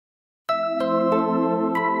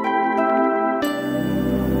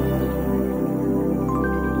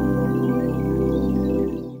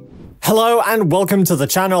Hello and welcome to the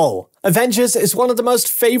channel. Avengers is one of the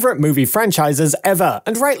most favourite movie franchises ever,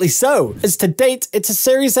 and rightly so, as to date it's a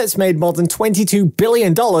series that's made more than $22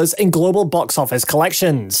 billion in global box office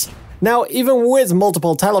collections. Now, even with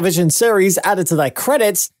multiple television series added to their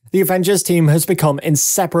credits, the Avengers team has become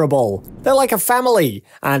inseparable. They're like a family,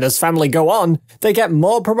 and as family go on, they get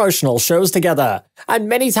more promotional shows together. And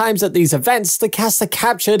many times at these events, the cast are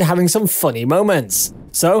captured having some funny moments.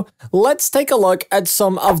 So, let's take a look at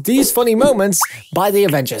some of these funny moments by the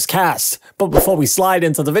Avengers cast. But before we slide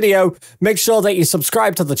into the video, make sure that you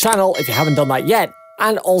subscribe to the channel if you haven't done that yet,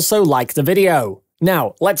 and also like the video.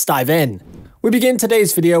 Now, let's dive in. We begin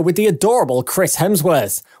today's video with the adorable Chris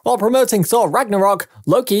Hemsworth. While promoting Thor Ragnarok,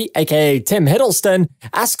 Loki, aka Tim Hiddleston,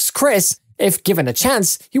 asks Chris if given a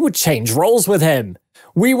chance, he would change roles with him.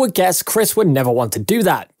 We would guess Chris would never want to do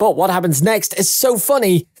that, but what happens next is so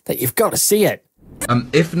funny that you've got to see it.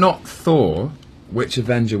 If not Thor, which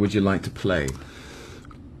Avenger would you like to play?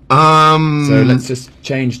 So let's just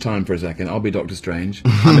change time for a second. I'll be Doctor Strange.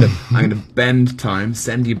 I'm gonna bend time,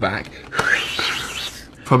 send you back.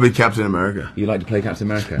 Probably Captain America. You like to play Captain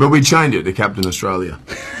America? But we changed it to Captain Australia.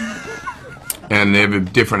 And they have a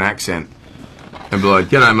different accent. And be like,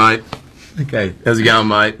 g'day, mate. Okay. How's it going,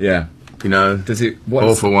 mate? Yeah. You know, Does he?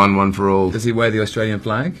 all for one for all. Does he wear the Australian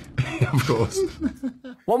flag? Of course.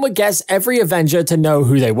 One would guess every Avenger to know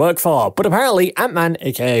who they work for, but apparently Ant-Man,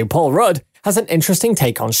 aka Paul Rudd, has an interesting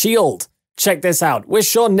take on S.H.I.E.L.D. Check this out, we're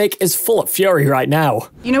sure Nick is full of fury right now.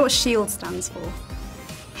 You know what S.H.I.E.L.D. stands for?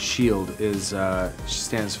 S.H.I.E.L.D. is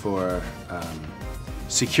stands for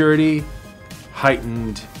security,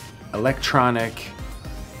 heightened, electronic,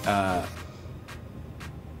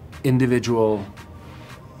 individual.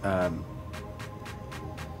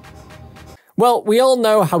 Well, we all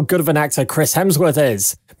know how good of an actor Chris Hemsworth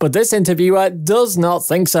is, but this interviewer does not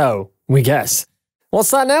think so, we guess.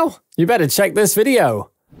 What's that now? You better check this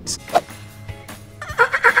video.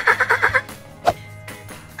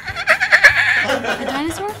 A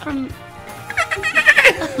dinosaur from...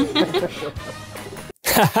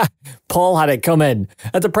 Paul had it coming.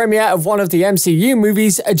 At the premiere of one of the MCU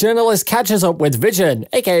movies, a journalist catches up with Vision,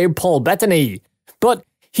 aka Paul Bettany. But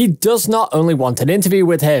he does not only want an interview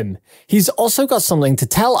with him, he's also got something to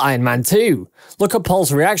tell Iron Man too. Look at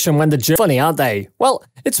Paul's reaction when the funny, aren't they? Well,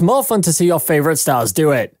 it's more fun to see your favourite stars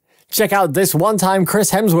do it. Check out this one time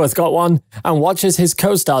Chris Hemsworth got one and watches his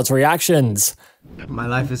co-stars' reactions. My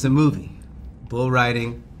life is a movie. Bull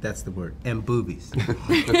riding, that's the word, and boobies.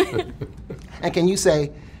 And can you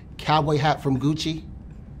say, cowboy hat from Gucci,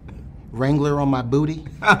 Wrangler on my booty?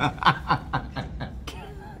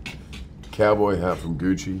 Cowboy hat from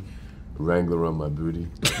Gucci, Wrangler on my booty.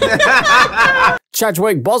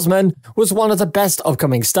 Chadwick Boseman was one of the best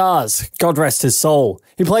upcoming stars, God rest his soul.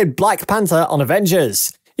 He played Black Panther on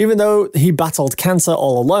Avengers. Even though he battled cancer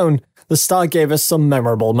all alone, the star gave us some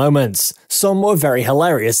memorable moments. Some were very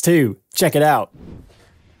hilarious too. Check it out.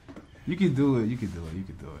 You can do it. You can do it. You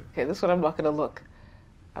can do it. Okay, this one I'm not gonna look.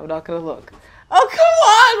 I'm not gonna look. Oh, come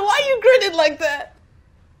on! Why are you grinning like that?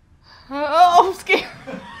 Oh, I'm scared.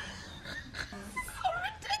 So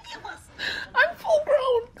ridiculous. I'm full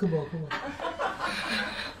grown. Come on, come on.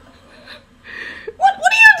 What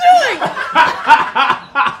are you doing?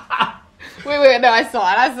 Wait, no, I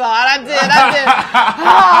saw it. I did. Thank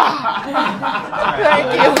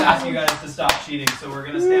you. I'm asking you guys to stop cheating, so we're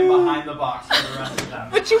gonna stand behind the box for the rest of them.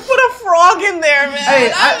 But you put a frog in there, man.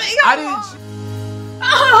 Hey, I didn't.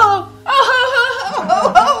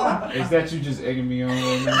 Is that you just egging me on? I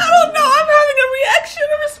don't know. I'm having a reaction,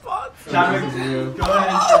 a response. Chadwick, go ahead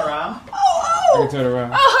and turn around. I can turn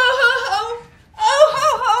around.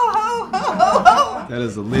 That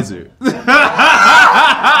is a lizard.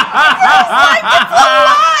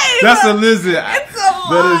 That's a lizard. It's alive.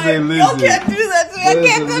 That is a lizard. Y'all can't do that to me.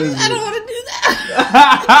 I don't want to do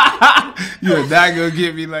that. You're not gonna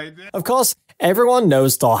get me like that. Of course, everyone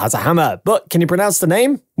knows Thor has a hammer, but can you pronounce the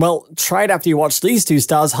name? Well, try it after you watch these two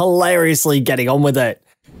stars hilariously getting on with it.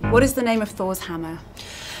 What is the name of Thor's hammer?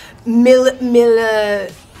 Mjolnir.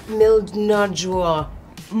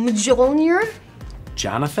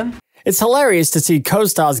 Jonathan? It's hilarious to see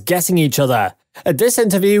co-stars guessing each other. At this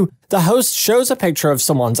interview, the host shows a picture of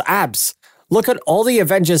someone's abs. Look at all the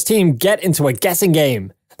Avengers team get into a guessing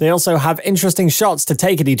game. They also have interesting shots to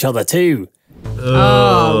take at each other too.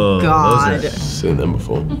 Oh, God. Seen them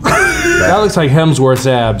before. That looks like Hemsworth's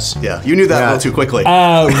abs. Yeah, you knew that a little too quickly. Right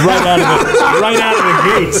out of the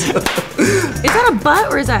gate. Is that a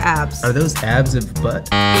butt or is that abs? Are those abs of butt?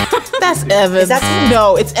 That's Evans.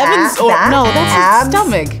 No, it's Evans. No, that's his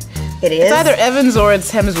stomach. It is? It's either Evans or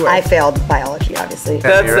it's Hemsworth. I failed biology. obviously.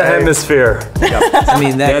 That's the hemisphere. I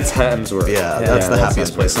mean, That's Hemsworth. Yeah, that's the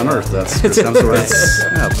happiest place on earth. That's Chris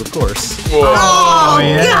Hemsworth. Yeah, of course. Oh,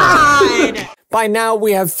 God! By now,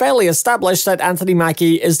 we have fairly established that Anthony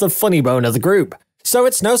Mackie is the funny bone of the group, so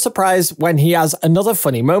it's no surprise when he has another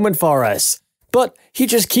funny moment for us. But he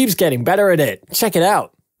just keeps getting better at it. Check it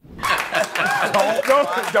out.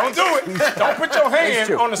 Don't do it. Don't put your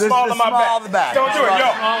hand on the small of my back. Don't do it, yo.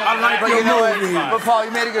 I like your movie. But Paul,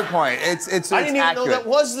 you made a good point. It's I didn't even know that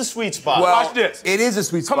was the sweet spot. Well, watch this. It is a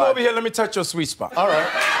sweet spot. Come over here. Let me touch your sweet spot. All right.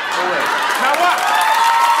 Now what?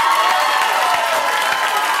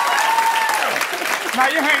 Now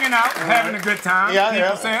you're hanging out, having a good time. Yeah,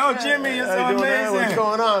 People saying, "Oh, Jimmy, you're so amazing." What's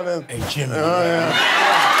going on, man? Hey, Jimmy. Oh, yeah.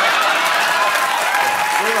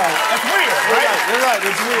 You're right. That's weird, right? You're right.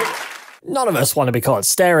 It's weird. None of us want to be caught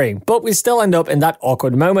staring, but we still end up in that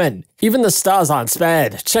awkward moment. Even the stars aren't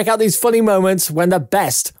spared. Check out these funny moments when the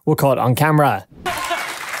best were caught on camera.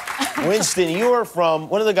 Winston, you are from,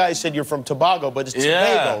 one of the guys said you're from Tobago, but it's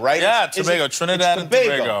Tobago, right? Yeah, Tobago, Trinidad and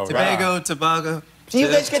Tobago. Tobago, Tobago. Do you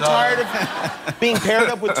guys get tired of being paired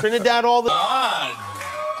up with Trinidad all the time?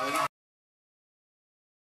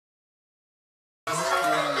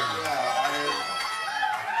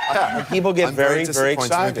 Yeah, people get very disappointed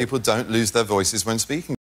excited. when people don't lose their voices when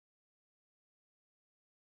speaking.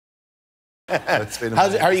 How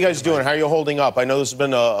are you guys doing? How are you holding up? I know this has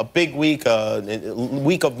been a big week, a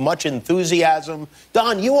week of much enthusiasm.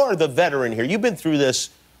 Don, you are the veteran here. You've been through this.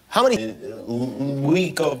 How many?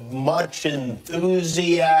 Week of much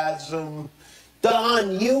enthusiasm.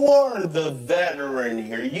 Don, you are the veteran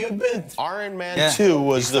here. You've been. Iron Man 2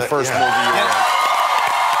 was the first movie you were in.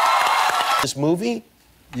 This movie?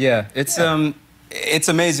 Yeah, it's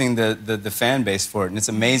amazing the fan base for it, and it's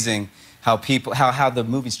amazing how people how the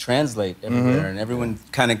movies translate everywhere, and everyone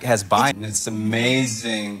kind of has buy-in. And it's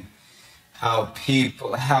amazing how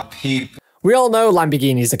people. We all know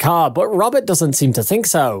Lamborghini's a car, but Robert doesn't seem to think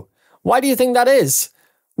so. Why do you think that is?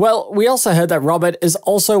 Well, we also heard that Robert is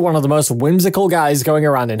also one of the most whimsical guys going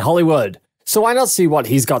around in Hollywood. So why not see what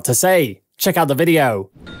he's got to say? Check out the video.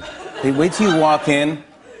 Hey, wait till you walk in,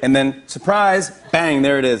 and then surprise, bang,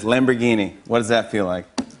 there it is, Lamborghini. What does that feel like?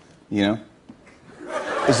 You know?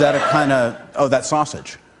 Is that a kind of, oh, that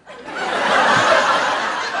sausage?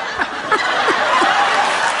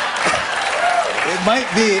 It might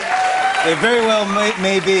be. It very well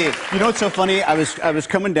may be. You know what's so funny? I was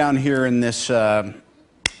coming down here in this, from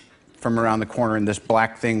around the corner in this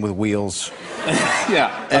black thing with wheels.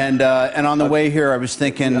 Yeah. And on the way here, I was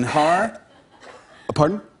thinking... A car?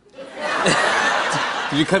 Pardon?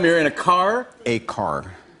 Did you come here in a car? A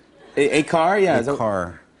car. A car? Yeah. A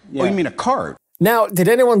car. Yeah. Oh, you mean a cart? Now, did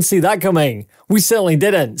anyone see that coming? We certainly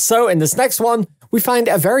didn't. So in this next one, we find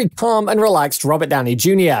a very calm and relaxed Robert Downey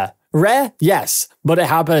Jr. Rare? Yes, but it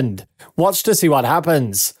happened. Watch to see what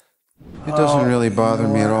happens. It doesn't really bother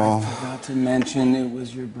me at all. I forgot to mention it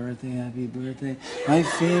was your birthday. Happy birthday. My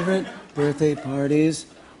favorite birthday parties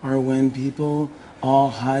are when people all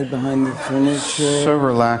hide behind the furniture. So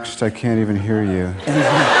relaxed, I can't even hear you.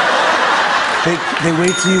 They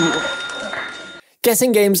wait till you...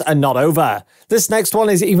 Guessing games are not over. This next one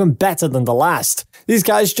is even better than the last. These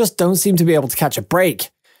guys just don't seem to be able to catch a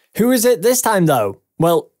break. Who is it this time though?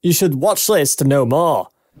 Well, you should watch this to know more.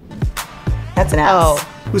 That's an ass.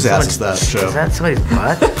 Whose ass is that, Joe? Is that somebody's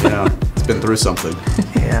butt? Yeah, it's been through something.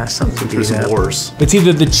 Yeah, something's been through some wars. It's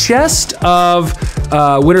either the chest of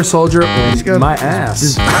Winter Soldier or my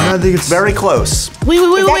ass. I think it's very close.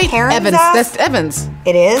 Wait. Karen's Evans. ass? That's Evans.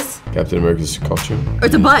 It is? Captain America's costume.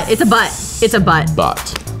 It's a butt. It's a butt. It's a butt.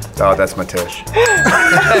 Butt. Oh, that's my tush.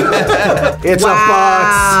 It's a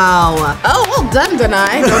butt. Oh, well done,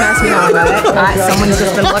 Denai. Don't ask me how I got it. Someone's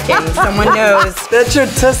just been looking. Someone knows. That's your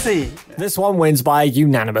tussie. This one wins by a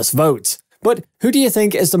unanimous vote. But who do you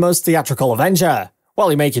think is the most theatrical Avenger?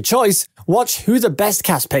 While you make your choice, watch who the best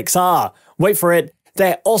cast picks are. Wait for it,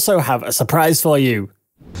 they also have a surprise for you.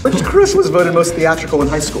 Which Chris was voted most theatrical in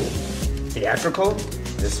high school? Theatrical?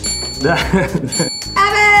 Evans!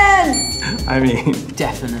 I mean,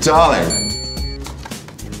 Definitely. Darling.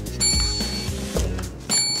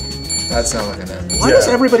 That sounds like an M. Why does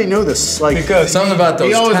everybody know this? Like, Because something about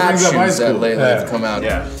those tap shoes that lately Yeah. have come out.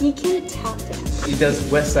 Yeah. You can't tap dance. he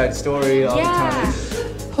does West Side Story all the time. Yeah.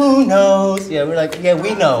 Who knows? Yeah, we're like, yeah,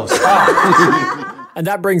 we know. Stop. And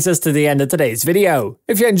that brings us to the end of today's video.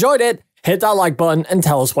 If you enjoyed it, hit that like button and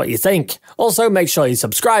tell us what you think. Also, make sure you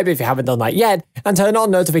subscribe if you haven't done that yet, and turn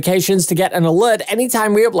on notifications to get an alert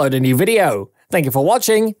anytime we upload a new video. Thank you for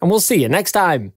watching, and we'll see you next time.